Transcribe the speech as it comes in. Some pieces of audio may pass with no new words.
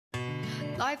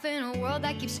Life in a world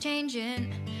that keeps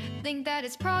changing. Think that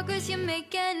it's progress you're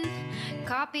making.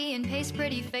 Copy and paste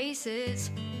pretty faces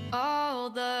all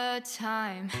the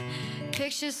time.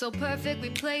 Pictures so perfect we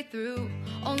play through,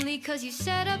 only cause you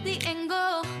set up the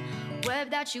angle. Web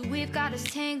that you weave got us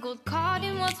tangled, caught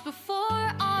in what's before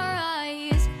our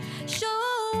eyes. Show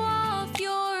off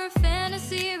your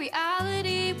fantasy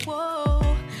reality, whoa,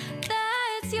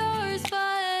 that's yours,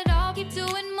 but I'll keep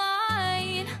doing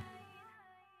mine.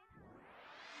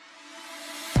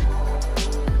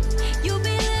 You'll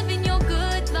be living your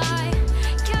good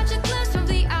life, catch a glimpse from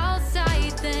the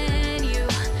outside, then you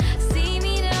see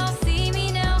me now, see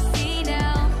me now, see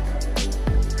now.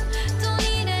 Don't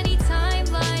need any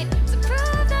timeline to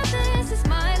prove that this is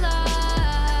my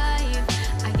life.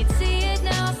 I can see it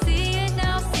now, see it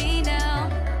now, see now.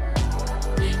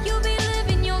 You'll be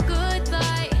living your good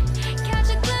life, catch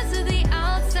a glimpse of the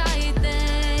outside,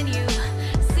 then you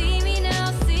see me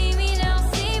now, see me now,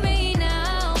 see me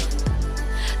now.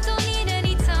 Don't need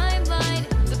any timeline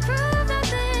to prove that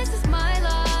this is my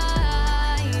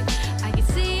life. I can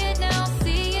see it now,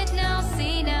 see it now,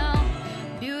 see now.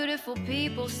 Beautiful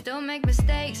people still make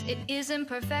mistakes. It isn't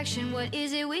perfection, what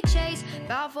is it we chase?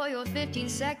 Bow for your 15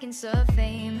 seconds of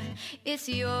fame. It's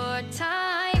your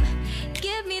time.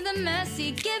 Give me the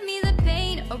messy, give me the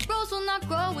pain. A rose will not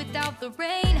grow without the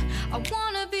rain. I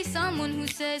wanna be someone who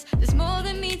says there's more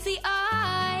than meets the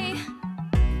eye.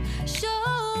 Show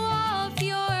off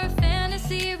your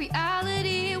fantasy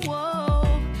reality, whoa,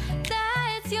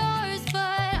 that's yours,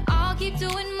 but I'll keep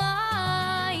doing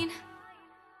mine.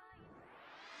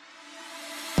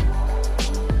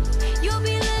 You'll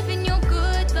be living your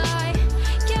good life,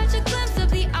 catch a glimpse of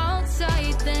the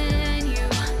outside, then you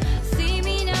see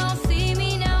me now, see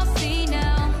me now, see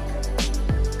now.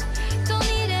 Don't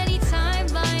need any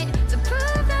timeline to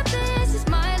prove that this is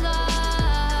my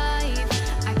life.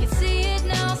 I can see it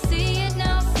now, see it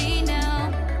now, see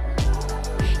now.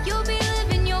 You'll be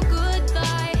living your good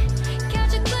life,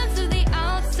 catch a glimpse of the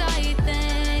outside,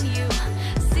 then you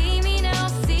see me now,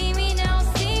 see me now,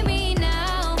 see me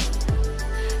now.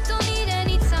 Don't need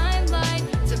any timeline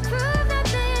to prove that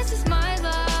this is my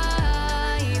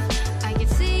life. I can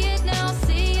see it now,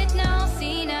 see it now,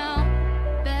 see now.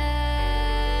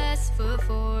 Best foot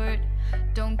forward,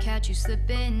 don't catch you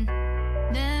slipping.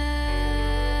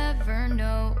 Never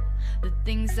know the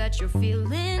things that you're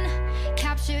feeling.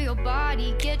 Capture your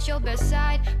body, get your best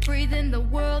side. Breathe in the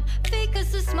world, fake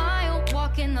us a smile.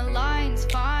 Walk in the lines,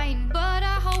 fine, but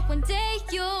I hope one day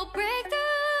you'll break through.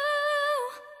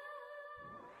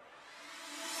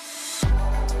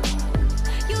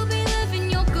 You'll be living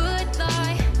your good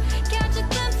life, catch a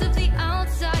glimpse of the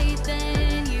outside,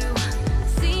 then you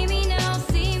see me now,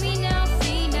 see me now,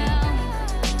 see now.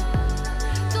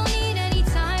 Don't need any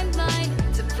timeline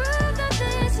to prove that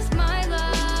this is my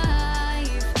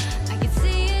life. I can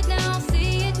see it now,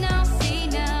 see it now, see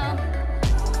now.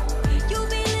 You'll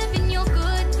be living your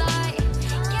good life,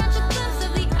 catch a glimpse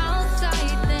of the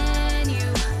outside, then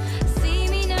you see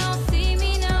me now, see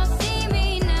me now, see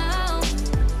me now.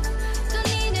 Don't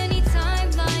need any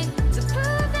timeline to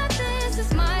prove that this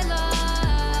is my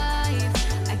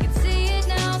life. I can see it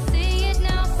now, see it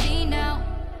now, see now.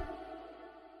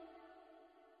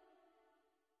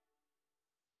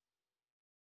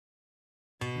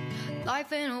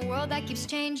 Life in a world that keeps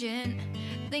changing.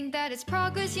 Think that it's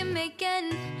progress you're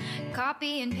making.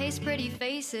 Copy and paste pretty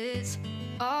faces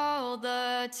all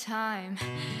the time.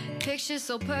 Pictures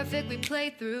so perfect we play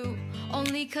through,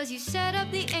 only cause you set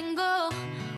up the angle.